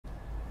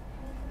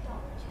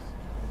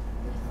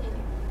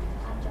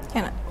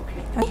Can I?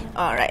 Okay.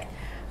 All right.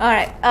 All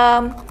right.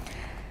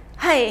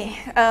 Hi.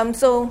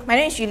 So my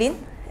name is Yue Lin,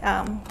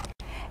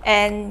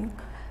 and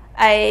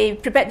I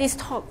prepared this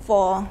talk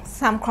for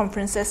some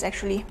conferences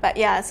actually. But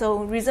yeah,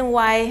 so reason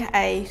why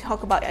I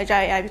talk about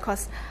Agile AI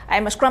because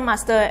I'm a Scrum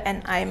Master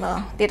and I'm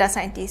a data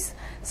scientist.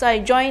 So I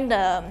joined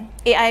the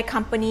AI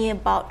company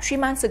about 3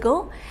 months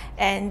ago,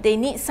 and they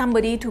need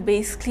somebody to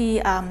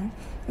basically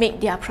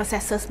make their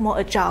processes more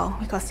agile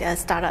because they're a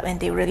startup and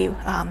they really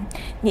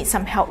need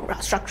some help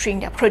structuring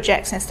their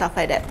projects and stuff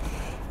like that,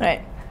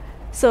 right?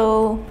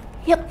 So,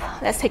 yep,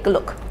 let's take a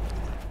look.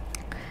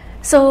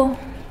 So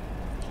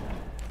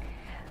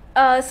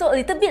a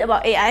little bit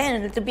about AI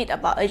and a little bit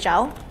about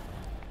Agile.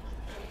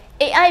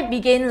 AI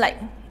began like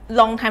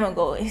long time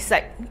ago. It's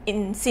like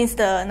since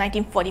the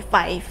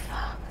 1945,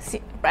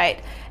 right?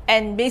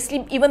 And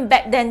basically, even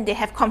back then, they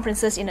have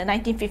conferences in the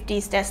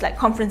 1950s. There's like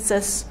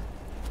conferences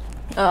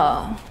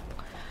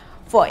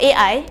for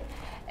AI,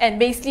 and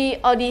basically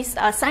all these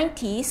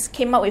scientists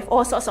came up with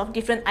all sorts of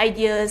different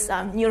ideas,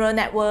 neural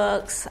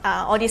networks,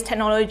 all this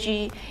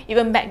technology,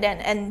 even back then.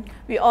 And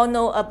we all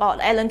know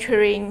about Alan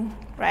Turing,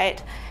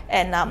 right?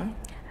 And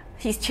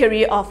his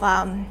theory of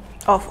what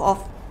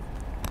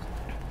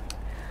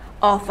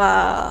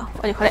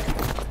do you call it?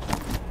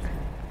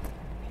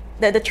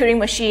 The Turing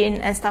machine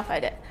and stuff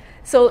like that.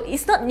 So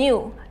it's not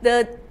new.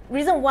 The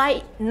reason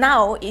why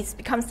now it's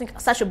become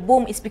such a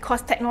boom is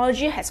because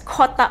technology has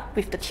caught up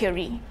with the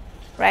theory,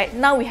 right?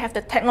 Now we have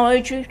the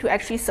technology to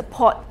actually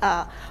support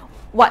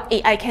what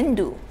AI can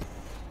do,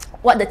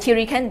 what the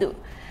theory can do.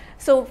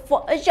 So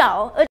for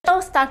Agile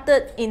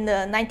started in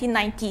the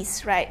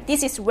 1990s, right?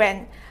 This is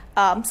when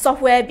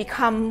software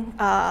become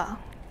the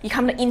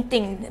in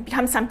thing,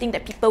 become something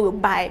that people will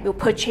buy, will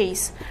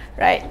purchase,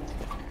 right?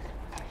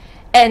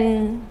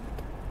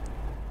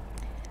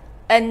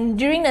 And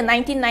during the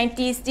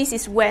 1990s, this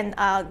is when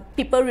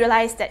people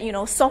realized that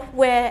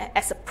software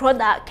as a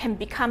product can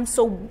become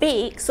so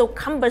big, so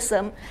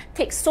cumbersome,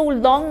 takes so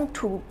long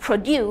to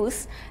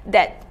produce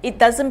that it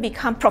doesn't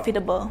become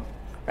profitable,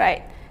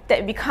 right? That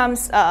it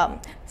becomes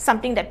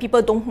something that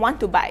people don't want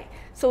to buy.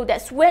 So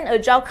that's when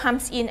Agile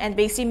comes in and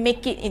basically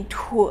make it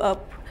into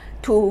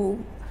to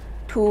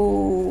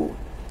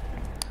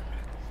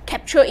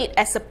capture it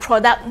as a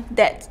product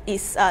that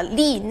is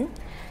lean,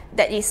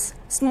 that is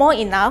small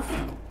enough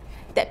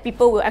that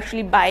people will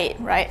actually buy it,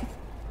 right?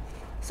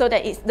 So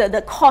that is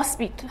the cost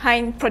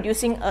behind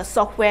producing a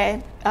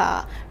software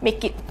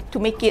make it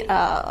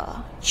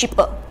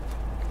cheaper.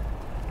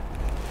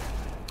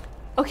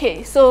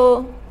 Okay,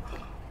 so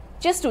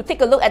just to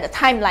take a look at the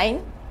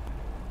timeline,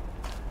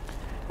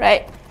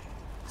 right?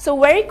 So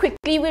very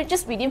quickly, we're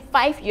just within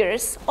 5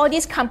 years, all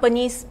these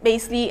companies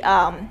basically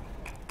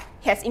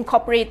has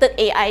incorporated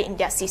AI in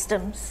their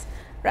systems,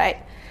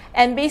 right?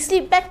 And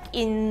basically back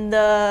in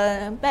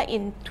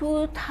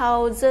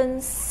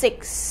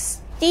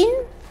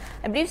 2016,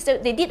 I believe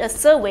they did a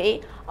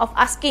survey of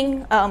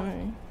asking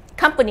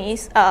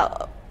companies.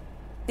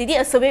 They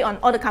did a survey on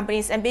all the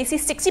companies, and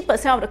basically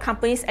 60% of the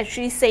companies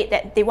actually said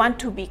that they want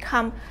to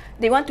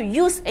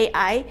use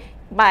AI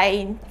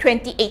by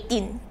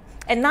 2018.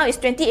 And now it's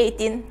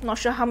 2018. Not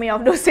sure how many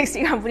of those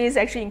 60 companies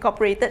actually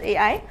incorporated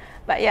AI,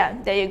 but yeah,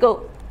 there you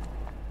go.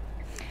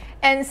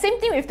 And same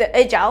thing with the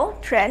Agile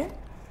trend.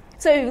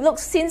 So if you look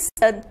since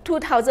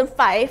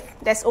 2005,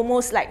 that's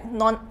almost like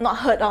not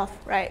heard of,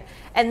 right?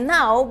 And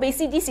now,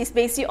 basically, this is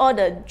basically all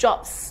the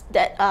jobs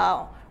that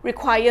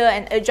require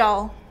an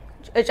agile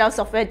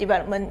software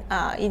development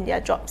in their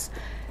jobs.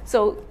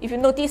 So if you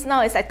notice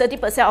now, it's like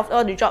 30% of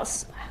all the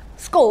jobs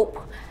scope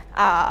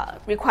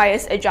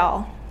requires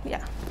Agile.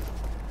 Yeah.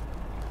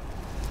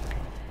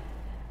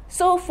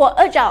 So for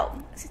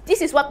Agile,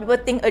 this is what people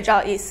think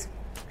Agile is: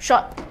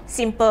 short,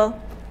 simple.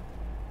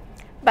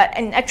 But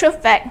in actual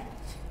fact,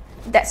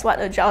 that's what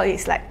Agile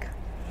is like.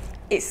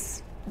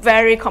 It's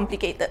very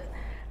complicated,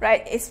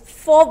 right? It's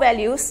 4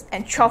 values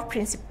and 12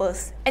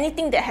 principles.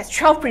 Anything that has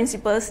 12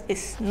 principles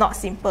is not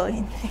simple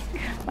in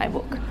my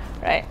book,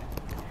 right?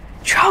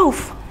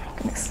 12! My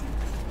goodness.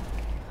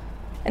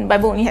 And the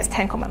Bible only has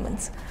 10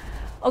 commandments.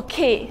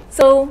 Okay,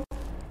 so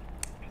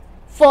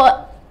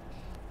for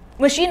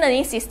machine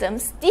learning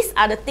systems, these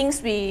are the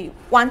things we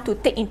want to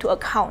take into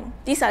account.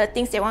 These are the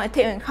things they want to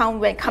take into account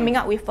when coming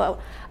up with a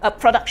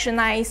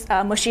productionized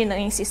machine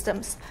learning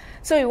systems.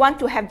 So we want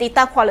to have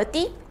data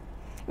quality,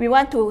 we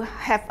want to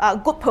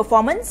have good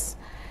performance,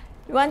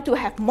 we want to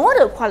have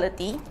model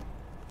quality,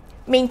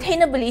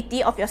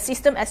 maintainability of your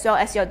system as well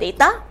as your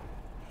data,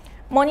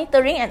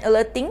 monitoring and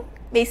alerting,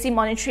 basic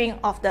monitoring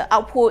of the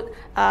output,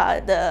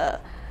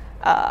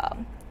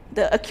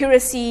 the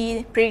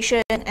accuracy,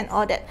 precision, and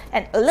all that,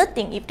 and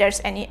alerting if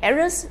there's any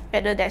errors,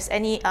 whether there's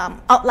any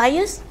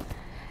outliers,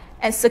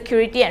 and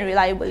security and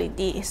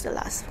reliability is the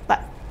last,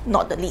 but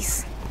not the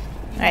least,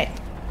 right?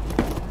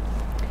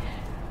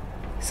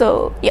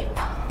 So, yep.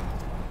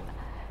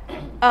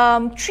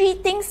 3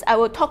 things I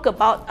will talk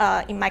about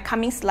in my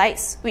coming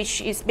slides,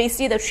 which is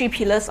basically the 3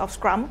 pillars of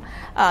Scrum.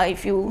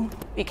 If you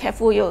be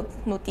careful, you'll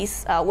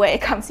notice where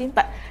it comes in.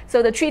 But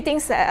so the 3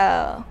 things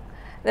that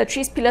The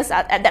 3 pillars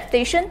are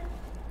adaptation,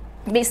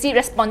 basically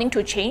responding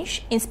to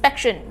change,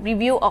 inspection,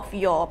 review of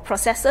your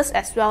processes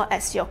as well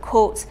as your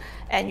codes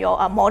and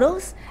your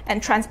models,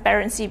 and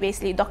transparency,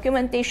 basically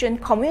documentation,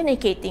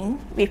 communication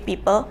with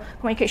people,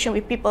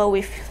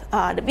 with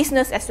the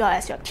business as well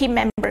as your team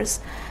members.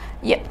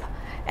 Yep,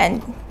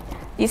 and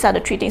these are the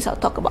 3 things I'll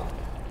talk about.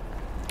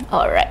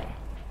 All right,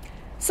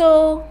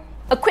 so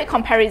a quick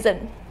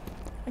comparison.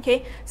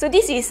 Okay, so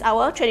this is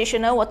our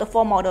traditional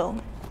waterfall model.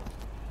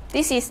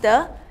 This is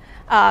the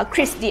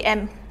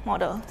CRISP-DM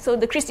model. So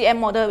the CRISP-DM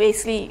model,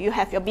 basically you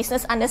have your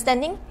business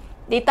understanding,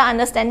 data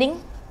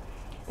understanding,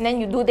 and then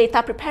you do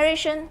data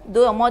preparation,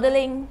 do your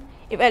modeling,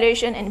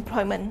 evaluation, and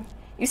deployment.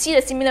 You see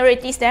the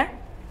similarities there?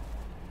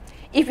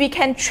 If we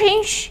can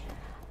change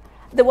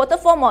the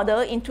waterfall model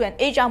into an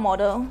agile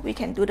model, we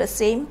can do the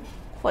same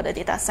for the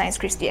data science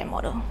CRISP-DM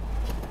model.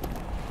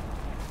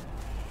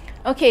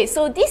 Okay,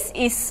 so this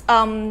is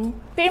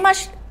pretty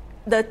much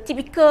the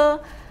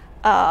typical,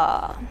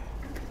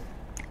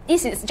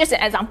 this is just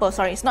an example,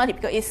 sorry, it's not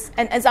typical, it's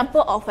an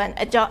example of an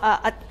agile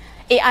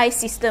AI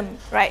system,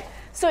 right?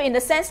 So in the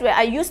sense where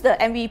I use the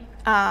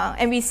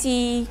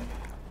MVC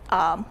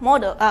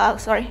model,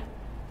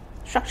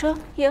 structure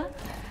here.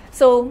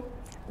 So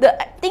the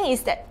thing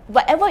is that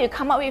whatever you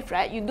come up with,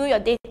 right, you do your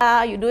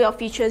data, you do your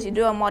features, you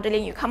do your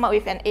modeling, you come up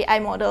with an AI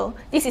model.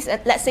 This is,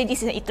 let's say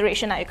this is an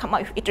iteration, you come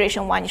up with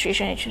iteration 1,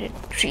 iteration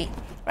 3,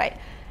 right?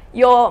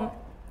 Your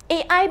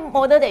AI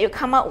model that you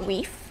come up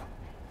with,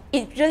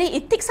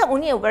 it takes up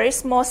only a very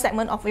small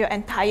segment of your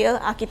entire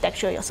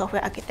architecture, your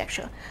software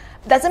architecture.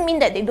 Doesn't mean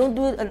that they don't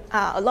do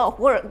a lot of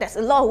work. There's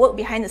a lot of work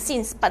behind the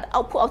scenes, but the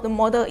output of the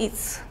model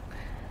is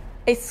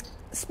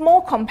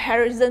small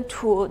comparison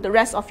to the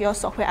rest of your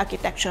software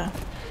architecture.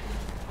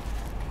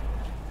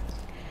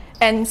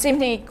 And same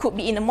thing, it could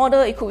be in a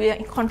model, it could be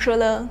in a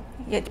controller.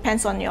 It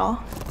depends on your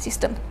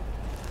system.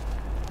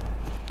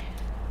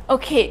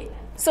 Okay,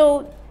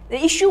 so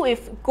the issue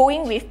with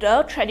going with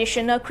the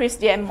traditional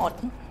CRISP-DM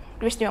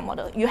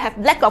model, you have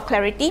lack of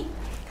clarity,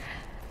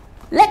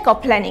 lack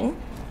of planning.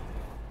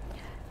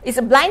 It's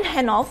a blind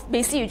handoff.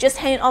 Basically, you just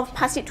hand it off,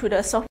 pass it to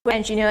the software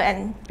engineer,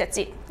 and that's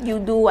it. You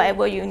do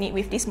whatever you need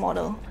with this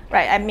model,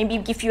 right? And maybe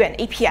give you an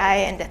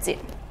API, and that's it.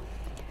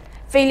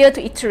 Failure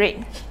to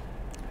iterate,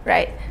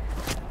 right?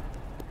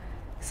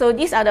 So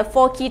these are the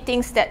 4 key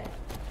things that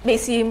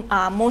basically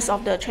most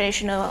of the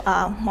traditional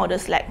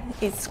models lack.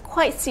 It's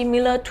quite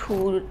similar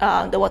to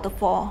the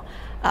waterfall,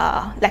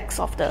 lacks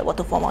of the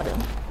waterfall model.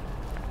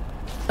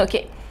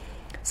 Okay,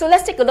 so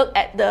let's take a look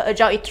at the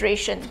agile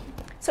iteration.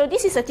 So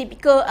this is a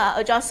typical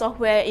agile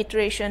software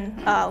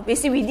iteration.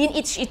 Basically, within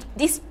each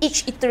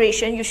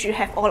iteration, you should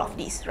have all of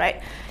these,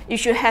 right? You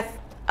should have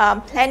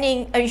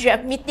planning. You should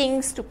have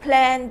meetings to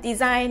plan,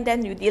 design,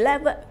 then you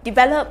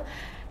develop,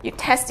 you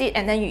test it,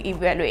 and then you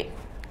evaluate.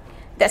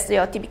 That's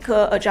your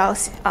typical agile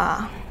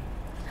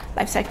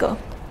life cycle.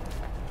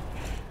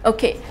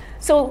 Okay,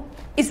 so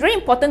it's very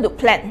important to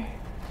plan,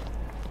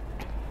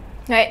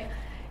 right?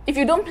 If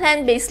you don't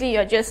plan, basically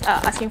you're just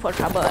asking for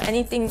trouble.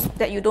 Anything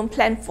that you don't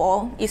plan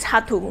for is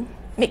hard to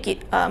make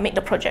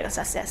the project a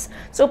success.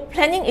 So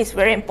planning is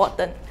very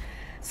important.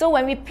 So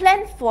when we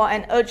plan for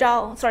an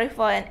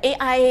AI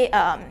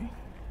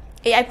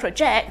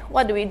project,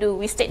 what do?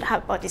 We state the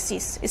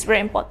hypothesis. It's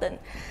very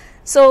important.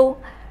 So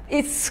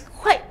it's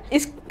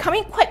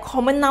coming quite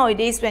common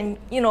nowadays when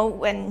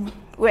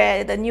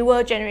where the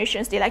newer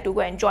generations, they like to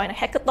go and join a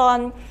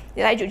hackathon.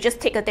 They like to just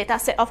take a data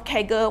set off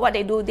Kaggle. What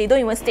they do, they don't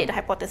even state the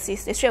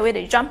hypothesis. They straight away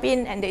they jump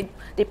in and they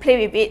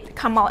play with it,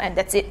 come out, and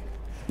that's it.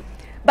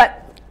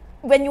 But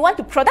when you want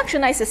to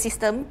productionize the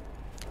system,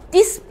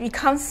 this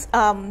becomes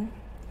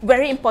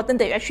very important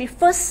that you actually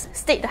first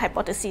state the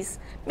hypothesis.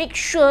 Make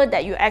sure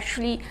that you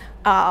actually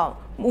are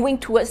moving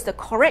towards the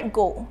correct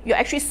goal. You're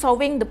actually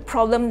solving the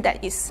problem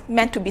that is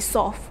meant to be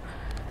solved.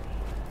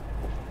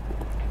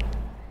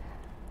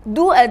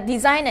 Do a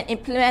design and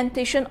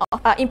implementation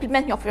of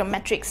implement of your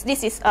metrics.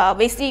 This is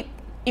basically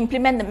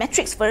implement the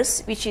metrics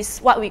first, which is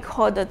what we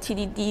call the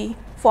TDD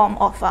form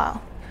of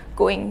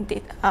going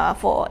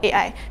for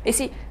AI.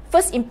 Basically,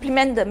 first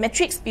implement the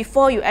metrics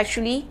before you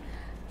actually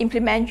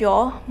implement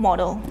your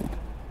model.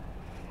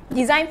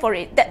 Design for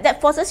it.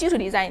 That forces you to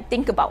design.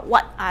 Think about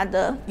what are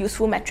the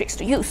useful metrics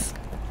to use.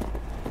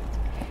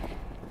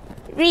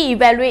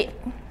 Re-evaluate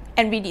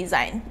and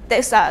redesign.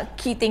 Those are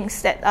key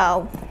things that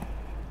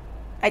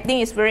I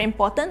think is very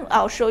important.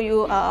 I'll show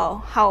you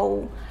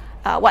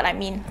what I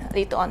mean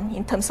later on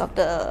in terms of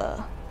the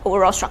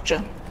overall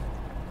structure.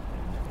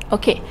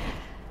 Okay,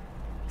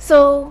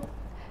 so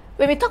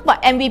when we talk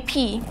about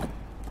MVP,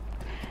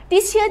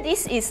 this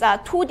is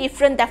 2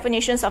 different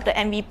definitions of the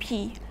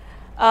MVP.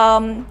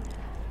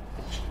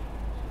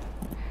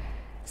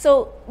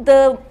 So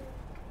the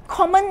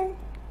common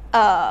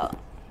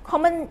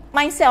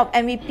mindset of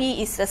MVP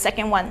is the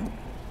second one.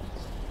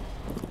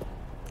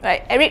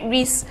 Right, Eric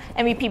Ries's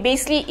MVP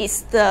basically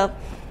is the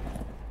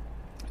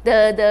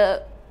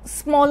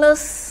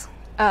smallest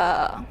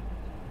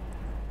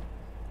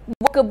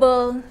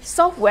workable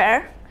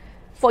software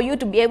for you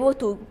to be able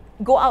to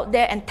go out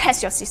there and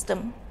test your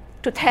system.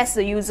 to test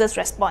the user's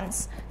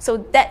response. So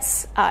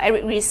that's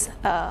Eric Ries's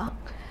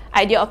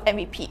idea of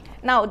MVP.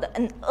 Now,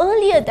 an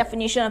earlier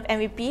definition of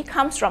MVP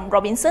comes from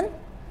Robinson,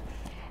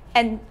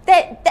 and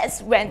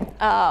that's when,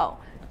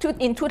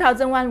 in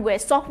 2001, where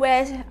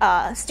software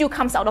still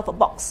comes out of a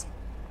box.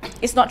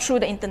 It's not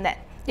through the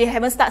internet. They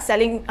haven't started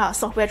selling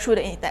software through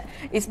the internet.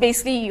 It's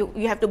basically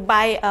you have to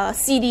buy a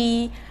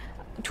CD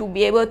to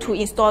be able to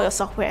install your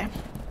software,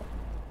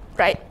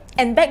 right?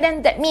 And back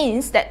then, that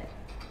means that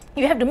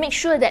you have to make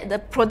sure that the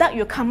product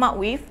you come up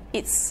with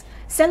is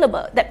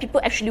sellable, that people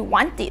actually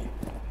want it,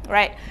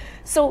 right?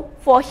 So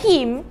for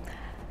him,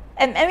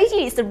 an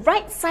MVP is the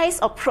right size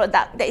of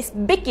product that is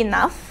big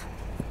enough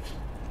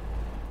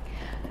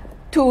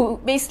to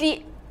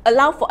basically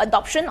allow for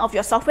adoption of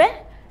your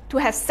software, to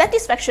have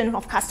satisfaction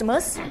of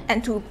customers,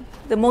 and to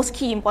the most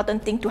key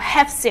important thing, to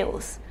have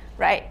sales,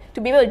 right?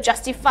 To be able to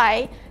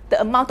justify the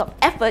amount of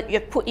effort you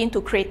have put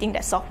into creating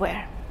that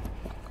software.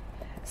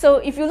 So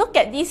if you look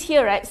at this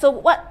here, right? So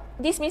what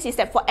this means is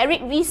that for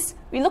Eric Ries,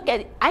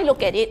 I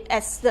look at it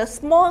as the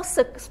small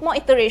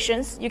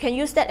iterations. You can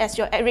use that as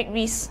your Eric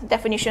Ries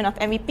definition of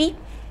MVP.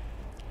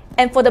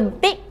 And for the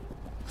big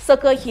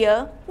circle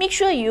here, make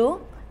sure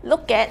you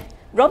look at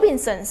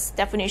Robinson's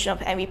definition of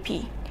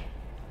MVP.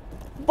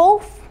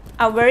 Both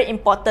are very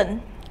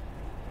important,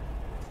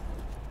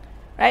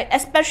 right?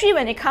 Especially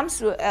when it comes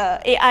to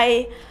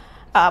AI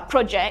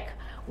project,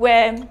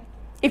 where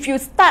if you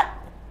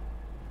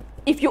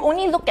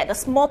only look at the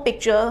small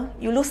picture,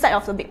 you lose sight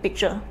of the big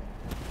picture.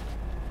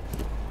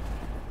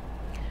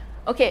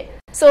 Okay,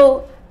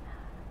 so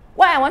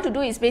what I want to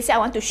do is basically I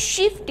want to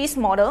shift this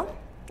model,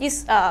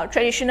 this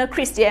traditional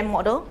CRISP-DM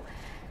model,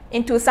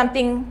 into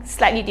something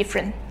slightly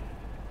different.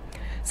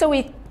 So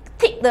we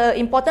take the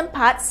important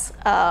parts,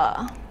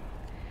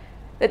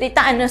 the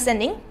data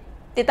understanding,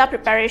 data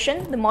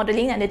preparation, the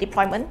modeling, and the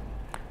deployment.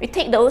 We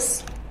take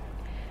those,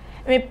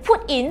 and we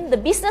put in the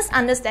business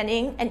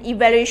understanding and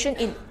evaluation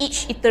in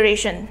each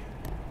iteration.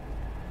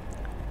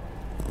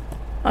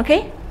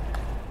 Okay?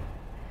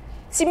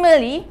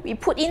 Similarly, we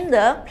put in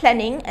the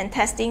planning and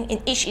testing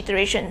in each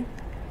iteration.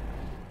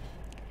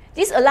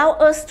 This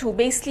allows us to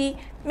basically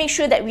make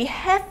sure that we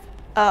have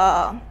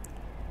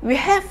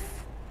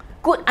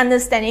good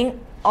understanding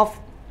of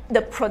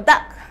the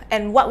product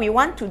and what we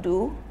want to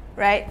do,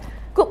 right?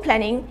 Good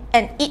planning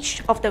and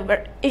each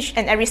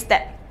and every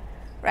step,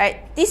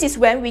 right? This is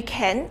when we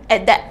can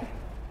adapt.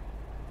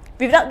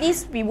 Without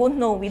this, we won't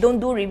know. We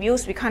don't do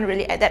reviews. We can't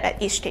really adapt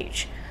at each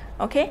stage,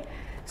 okay?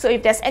 So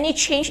if there's any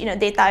change in the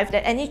data, if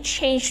there's any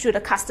change to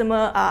the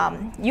customer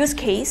use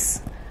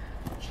case,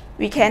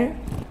 we can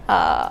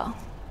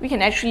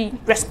actually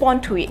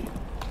respond to it.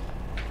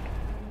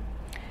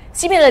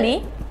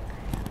 Similarly,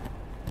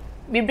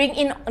 we bring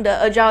in the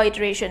agile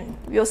iteration.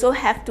 We also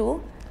have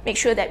to make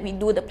sure that we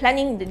do the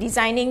planning, the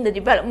designing, the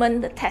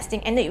development, the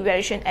testing, and the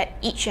evaluation at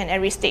each and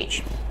every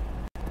stage.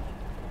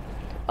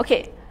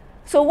 Okay,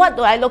 so what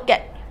do I look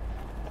at?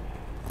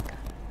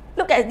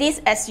 Look at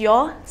this as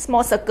your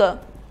small circle.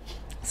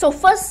 So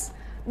first,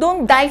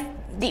 don't dive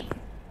deep.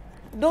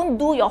 Don't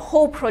do your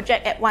whole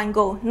project at one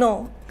go.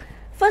 No.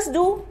 First,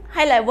 do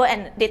high-level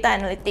and data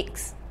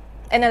analysis,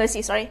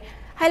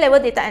 high-level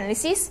data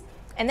analysis,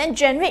 and then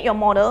generate your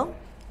model,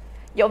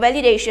 your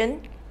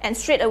validation, and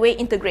straight away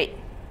integrate.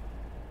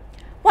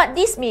 What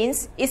this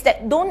means is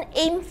that don't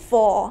aim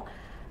for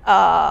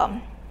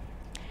 90%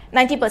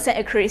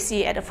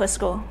 accuracy at the first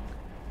go,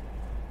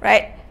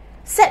 right?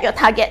 Set your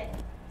target.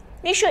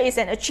 Make sure it's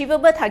an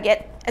achievable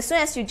target. As soon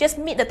as you just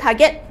meet the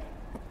target,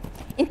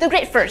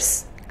 integrate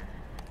first.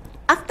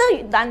 After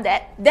you've done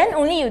that, then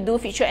only you do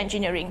feature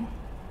engineering.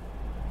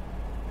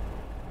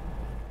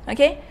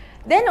 Okay?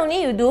 Then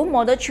only you do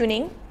model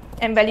tuning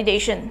and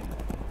validation.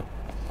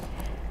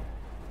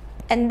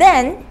 And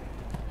then,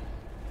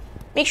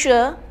 make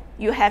sure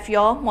you have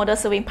your model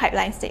serving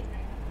pipeline state.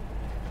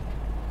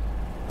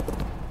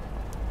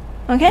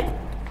 Okay?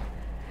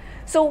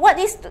 So what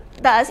this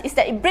does is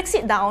that it breaks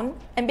it down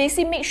and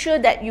basically makes sure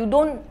that you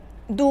don't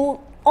do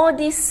all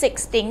these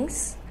 6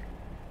 things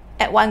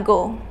at one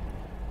go.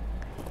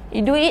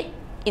 You do it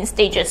in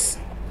stages.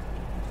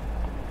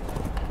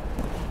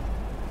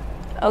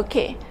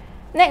 Okay.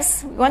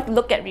 Next, we want to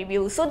look at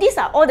review. So these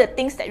are all the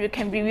things that you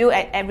can review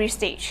at every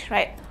stage,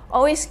 right?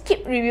 Always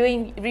keep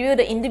review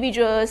the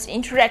individuals,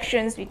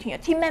 interactions between your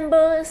team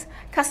members,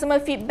 customer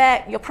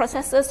feedback, your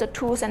processes, the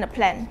tools, and the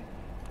plan,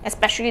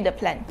 especially the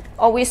plan.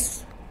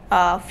 Always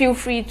feel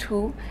free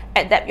to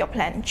adapt your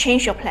plan,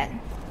 change your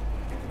plan.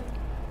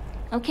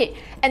 Okay,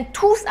 and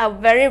tools are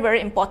very,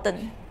 very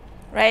important,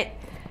 right?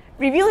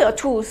 Review your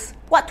tools.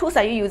 What tools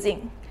are you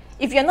using?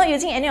 If you're not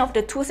using any of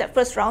the tools at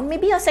first round,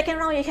 maybe your second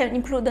round you can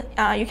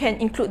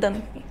include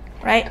them,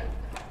 right?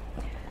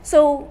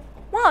 So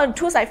one of the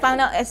tools I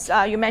found out, as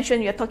you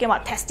mentioned, you're talking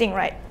about testing,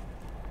 right?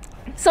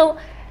 So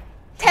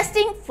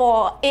testing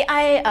for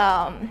AI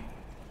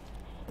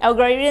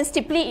algorithms,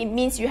 typically it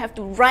means you have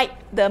to write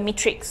the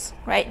metrics,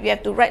 right? You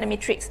have to write the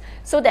metrics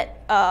so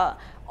that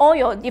all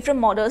your different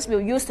models will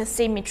use the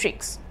same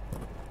metrics,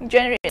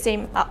 generate the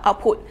same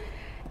output.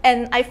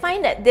 And I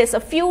find that there's a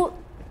few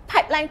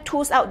pipeline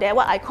tools out there,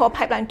 what I call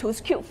pipeline tools,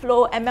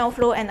 Kubeflow,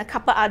 MLflow, and a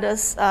couple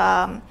others,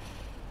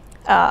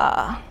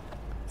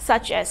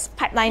 such as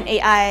Pipeline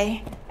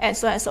AI, and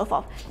so on and so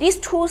forth. These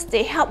tools,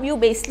 they help you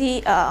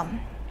basically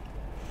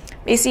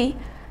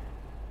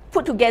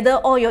put together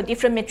all your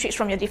different metrics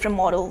from your different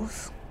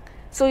models.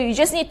 So you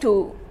just need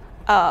to,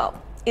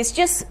 it's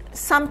just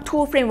some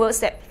tool frameworks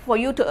that for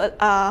you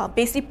to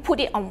basically put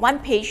it on one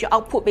page, your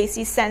output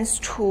basically send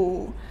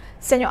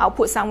your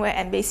output somewhere,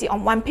 and basically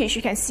on one page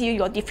you can see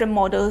your different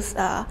models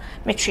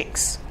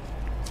metrics.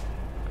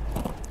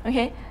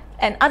 Okay,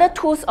 and other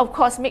tools, of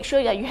course, make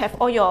sure that you have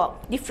all your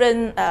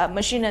different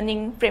machine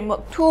learning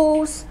framework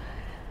tools.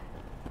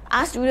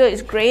 RStudio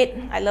is great.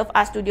 I love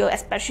RStudio,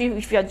 especially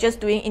if you're just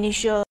doing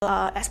initial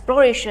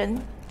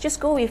exploration. Just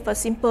go with a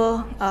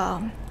simple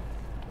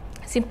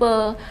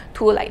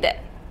tool like that,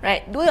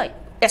 right? Do your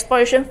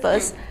exploration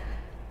first.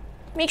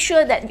 Make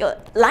sure that you're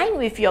aligned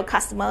with your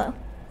customer,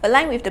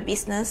 aligned with the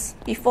business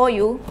before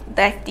you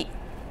dive deep.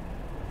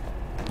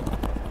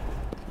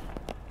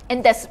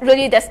 And there's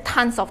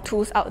tons of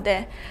tools out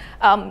there.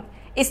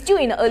 It's still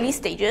in the early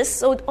stages,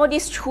 so all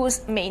these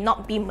tools may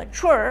not be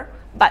mature,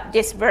 but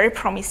it's very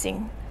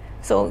promising.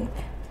 So,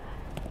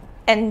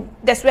 and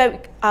that's where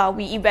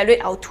we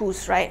evaluate our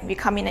tools, right? We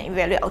come in and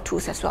evaluate our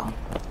tools as well.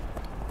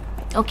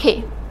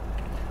 Okay.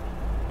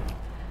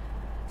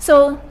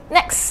 So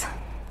next,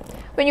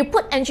 when you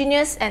put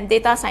engineers and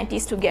data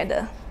scientists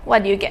together,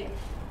 what do you get?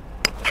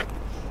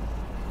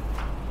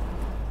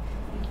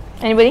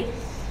 Anybody?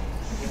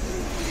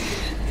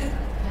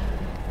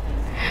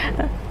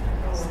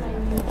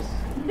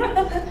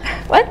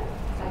 What?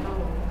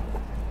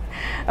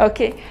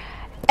 Okay.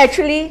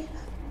 Actually,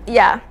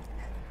 yeah.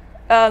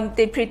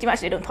 They pretty much,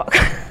 they don't talk.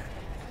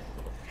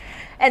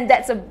 And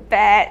that's a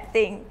bad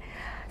thing.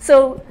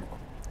 So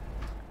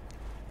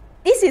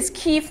this is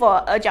key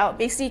for Agile,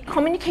 basically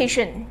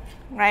communication,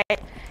 right?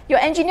 Your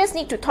engineers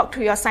need to talk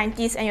to your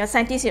scientists, and your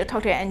scientists need to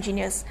talk to your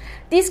engineers.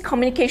 This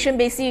communication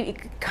basically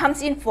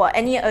comes in for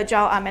any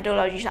Agile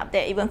methodologies out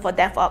there, even for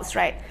DevOps,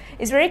 right?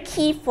 It's very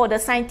key for the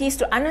scientists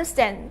to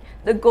understand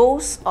the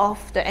goals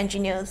of the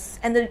engineers,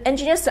 and the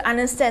engineers to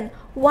understand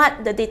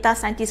what the data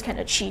scientists can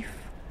achieve.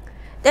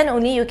 Then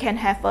only you can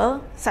have a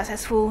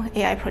successful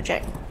AI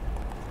project.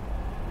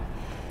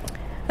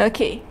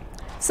 Okay,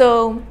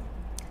 so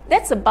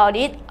that's about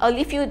it. I'll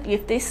leave you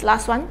with this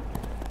last one.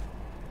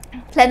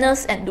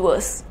 Planners and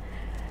doers,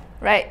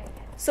 right?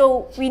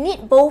 So we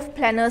need both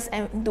planners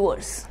and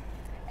doers.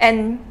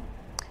 And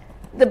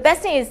the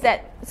best thing is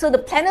that, so the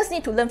planners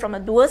need to learn from the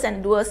doers, and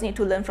the doers need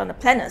to learn from the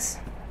planners,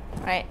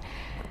 right?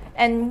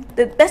 And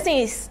the best thing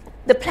is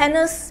the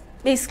planners,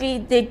 basically,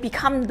 they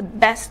become the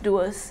best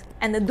doers,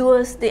 and the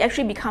doers, they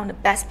actually become the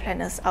best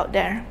planners out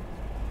there.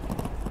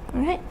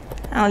 All right,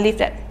 I'll leave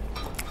that.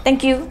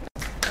 Thank you.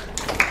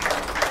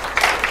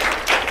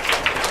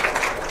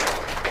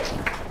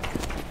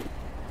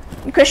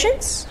 Any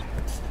questions?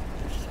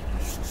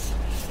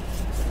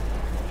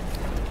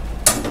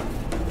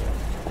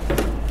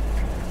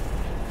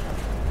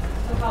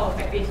 So how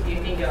effective do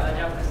you think your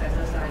Agile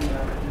processes are in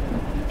your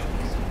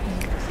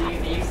so are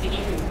you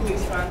sticking to 2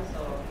 week runs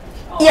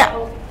or Yeah.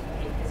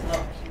 It's a lot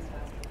of machines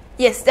faster?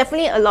 Yes,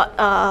 definitely a lot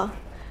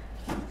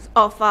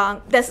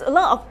there's a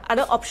lot of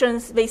other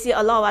options, basically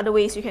a lot of other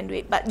ways you can do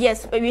it. But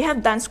yes, we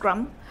have done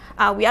Scrum.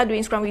 We are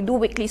doing Scrum. We do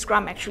weekly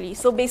Scrum actually.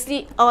 So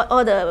basically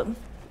all the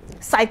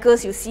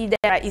cycles you see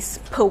there is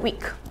per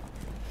week,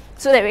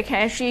 so that we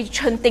can actually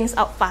churn things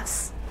out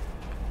fast.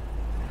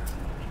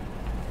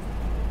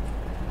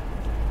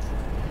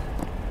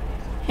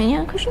 Any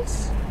other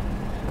questions?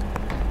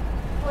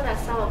 What are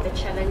some of the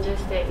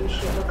challenges that you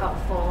should look out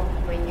for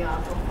when you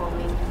are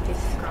performing this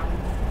Scrum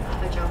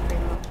Agile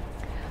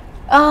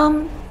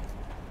framework?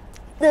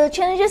 The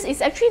challenges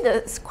is actually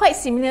quite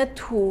similar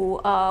to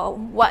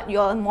what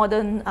your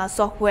modern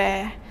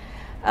software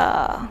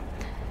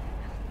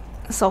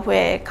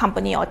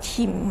company or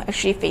team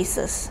actually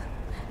faces.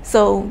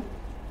 So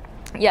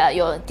yeah,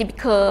 your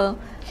typical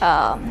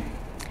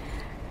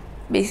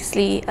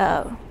basically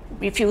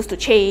refuse to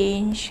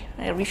change,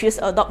 refuse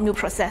to adopt new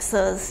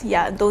processes.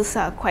 Yeah, those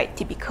are quite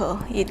typical.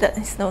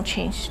 There's no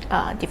change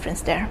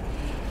difference there.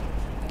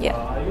 Yeah.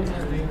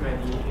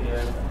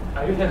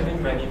 Are you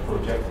handling many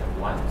projects at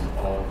once,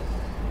 or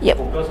yep.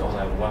 focus on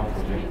like one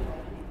project?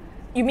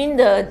 You mean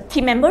the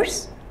team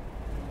members?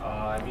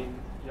 I mean,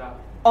 yeah.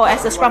 Or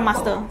as a Scrum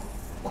Master?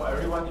 Or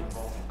everyone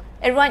involved?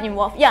 Everyone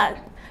involved, yeah.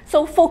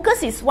 So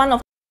focus is one of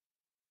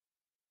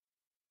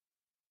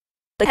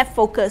the have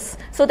focus.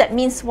 So that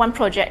means one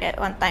project at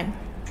one time.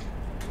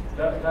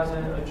 Does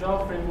an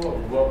Agile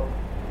framework work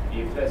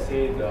if, let's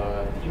say,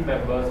 the team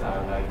members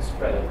are like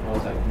spread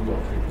across like 2 or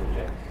 3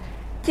 projects?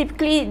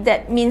 Typically,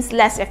 that means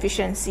less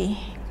efficiency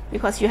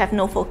because you have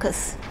no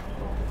focus.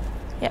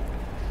 Yeah.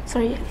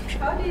 Sorry.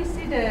 How do you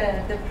see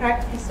the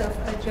practice of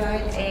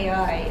Agile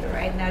AI?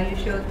 Right now, you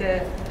showed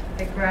the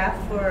graph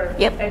for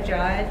yep.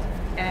 Agile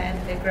and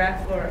the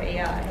graph for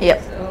AI.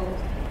 Yep. So,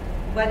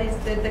 what is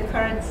the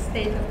current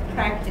state of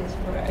practice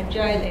for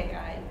Agile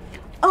AI?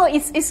 Oh,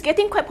 it's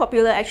getting quite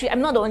popular actually. I'm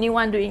not the only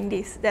one doing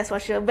this, that's for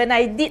sure. When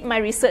I did my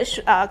research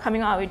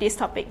coming out with this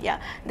topic, yeah,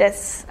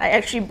 I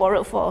actually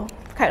borrowed for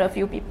quite a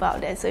few people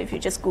out there. So if you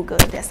just Google,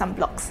 there's some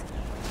blogs.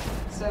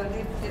 So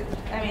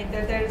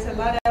there is a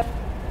lot of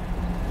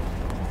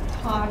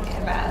talk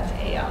about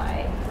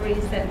AI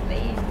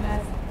recently in the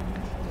last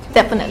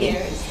Definitely.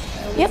 years,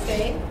 I would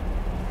say.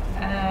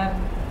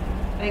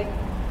 Like,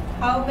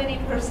 how many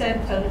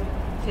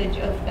percentage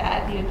of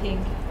that do you think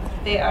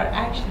they are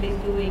actually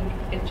doing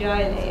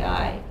Agile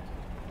AI?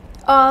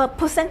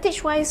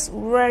 Percentage-wise,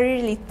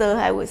 very little,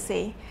 I would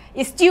say.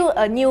 It's still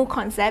a new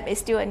concept, it's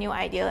still a new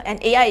idea,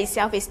 and AI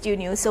itself is still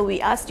new, so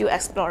we are still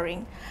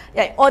exploring.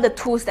 Like all the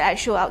tools that I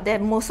show out there,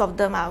 most of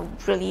them are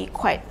really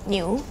quite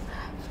new.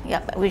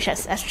 Yeah, with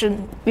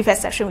exception with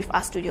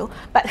RStudio.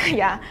 But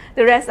yeah,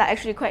 the rest are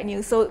actually quite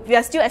new. So we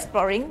are still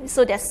exploring,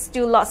 so there's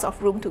still lots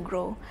of room to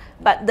grow.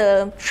 But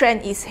the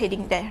trend is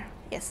heading there.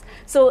 Yes.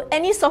 So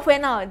any software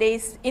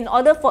nowadays, in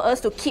order for us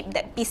to keep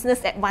that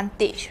business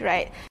advantage,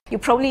 right, you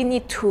probably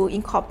need to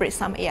incorporate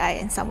some AI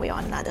in some way or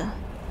another.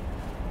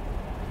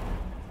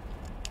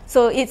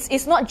 So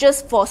it's not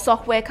just for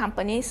software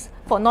companies,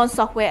 for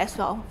non-software as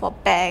well, for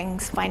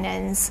banks,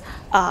 finance,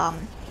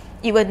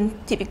 even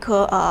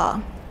typical,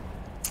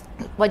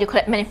 what do you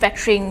call it,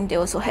 manufacturing, they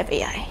also have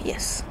AI,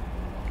 yes,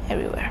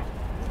 everywhere.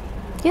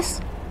 Yes?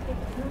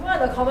 What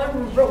are the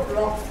common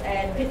roadblocks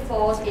and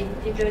pitfalls in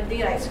implementing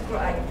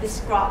this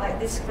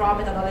Scrum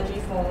methodology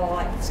for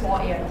like small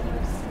AI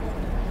teams,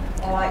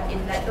 or like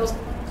in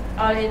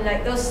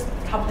those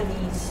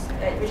companies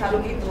which are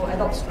looking to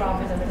adopt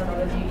Scrum as a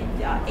methodology in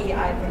their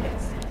AI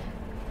projects?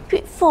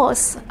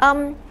 Pitfalls.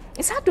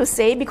 It's hard to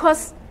say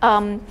because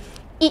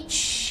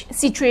each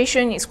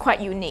situation is quite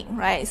unique,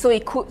 right? So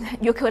you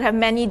could have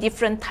many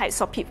different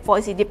types of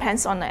pitfalls. It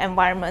depends on the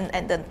environment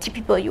and the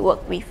people you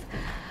work with.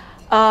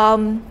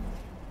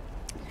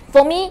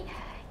 For me,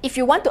 if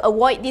you want to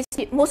avoid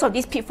most of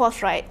these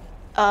pitfalls, right,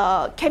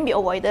 can be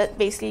avoided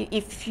basically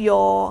if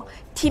your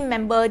team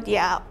member, they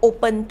are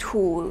open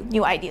to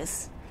new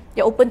ideas.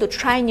 They're open to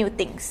try new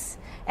things.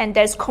 And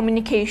there's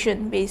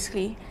communication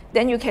basically.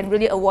 Then you can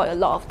really avoid a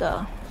lot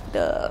of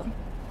the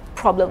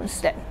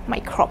problems that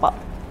might crop up.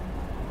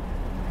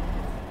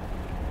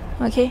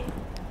 Okay.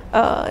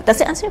 Does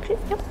it answer your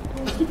question? Yep.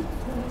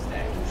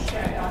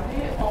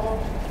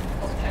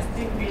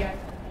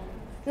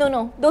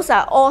 No, those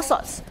are all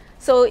sorts.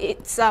 So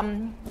it's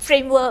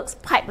frameworks,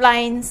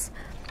 pipelines,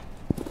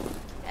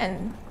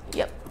 and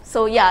yep.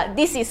 So yeah,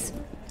 this is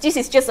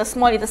just a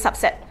small little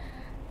subset.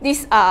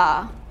 These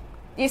are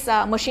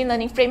machine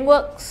learning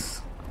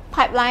frameworks,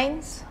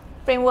 pipelines,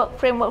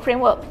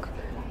 framework.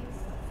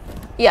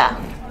 Yeah.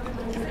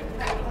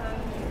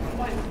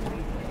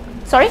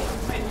 Sorry?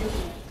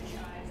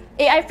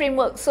 AI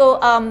framework. So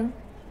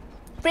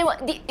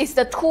framework is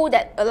the tool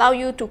that allow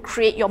you to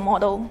create your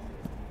model.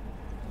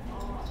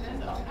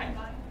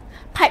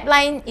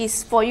 Pipeline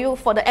is for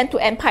the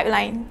end-to-end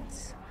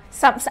pipelines.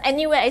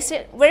 Anywhere, I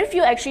said very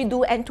few actually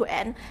do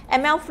end-to-end.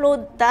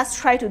 MLflow does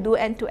try to do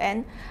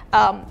end-to-end.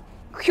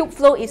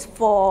 Kubeflow is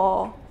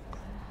for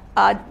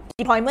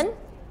deployment.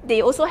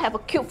 They also have a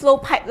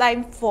Kubeflow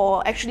pipeline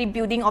for actually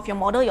building of your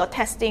model, your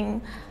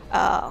testing,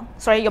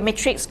 your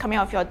matrix, coming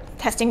out of your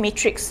testing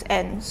matrix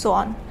and so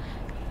on.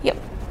 Yep.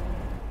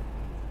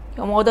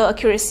 Your model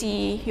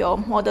accuracy, your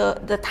model,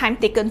 the time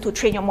taken to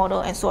train your model,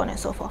 and so on and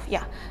so forth.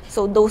 Yeah.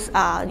 So those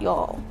are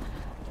your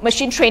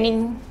machine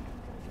training,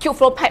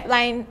 Kubeflow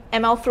pipeline,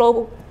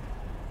 MLflow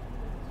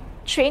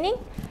training.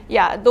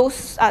 Yeah,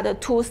 those are the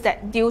tools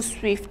that deals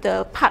with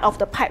the part of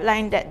the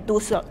pipeline that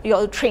does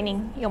your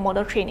training, your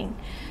model training.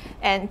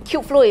 And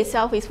Kubeflow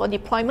itself is for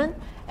deployment.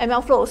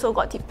 MLflow also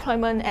got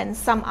deployment and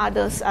some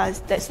others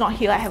that's not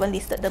here, I haven't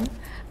listed them.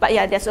 But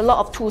yeah, there's a lot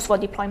of tools for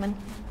deployment,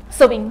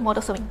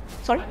 model serving.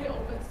 Sorry?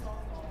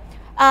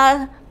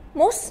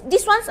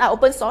 These ones are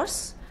open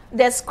source.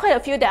 There's quite a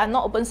few that are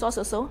not open source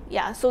also.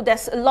 Yeah, so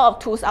there's a lot of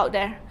tools out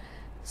there.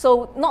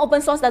 So not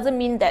open source doesn't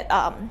mean that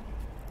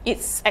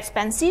it's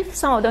expensive.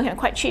 Some of them are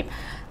quite cheap.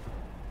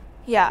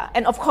 Yeah,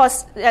 and of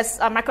course, there's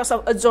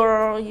Microsoft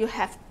Azure, you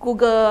have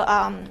Google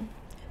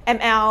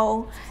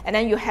ML, and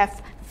then you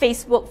have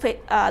Facebook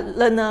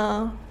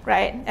Learner,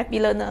 right?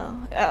 FB Learner,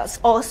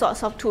 all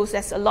sorts of tools.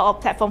 There's a lot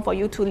of platform for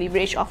you to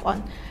leverage off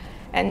on.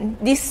 And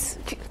this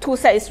tool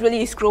set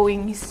is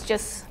growing.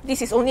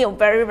 This is only a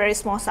very, very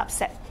small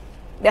subset.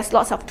 There's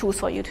lots of tools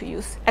for you to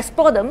use.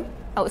 Explore them,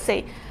 I would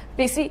say.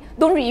 Basically,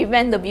 don't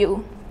reinvent the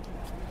wheel.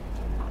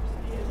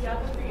 The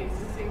other thing is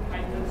using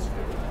Python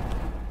script.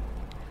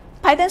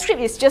 Python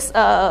script is just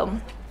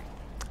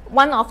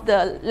one of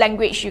the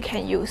language you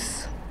can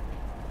use.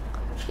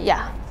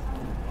 Yeah.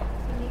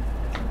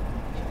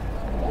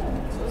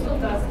 So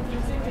does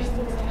using these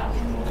tools help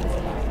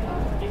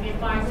you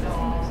minimize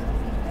your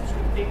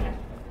scripting?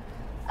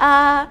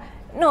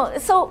 No,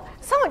 so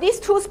some of these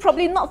tools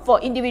probably not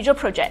for individual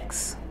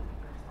projects.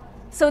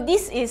 So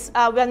this is,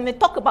 when we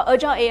talk about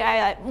Agile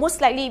AI, most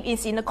likely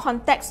is in the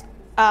context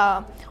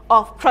of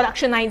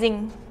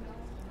productionizing,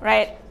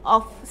 right?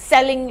 Of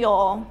selling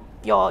your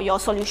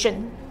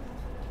solution.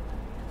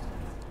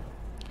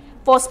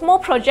 for small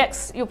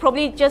projects, you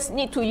probably just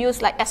need to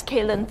use like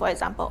sklearn, for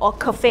example, or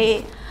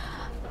Cafe,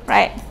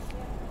 right?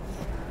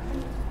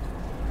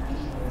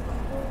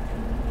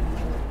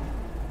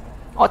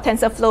 Or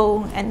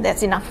TensorFlow, and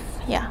that's enough.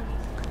 Yeah.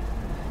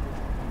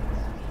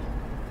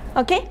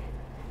 Okay.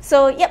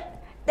 So, yep.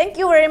 Thank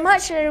you very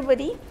much,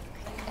 everybody.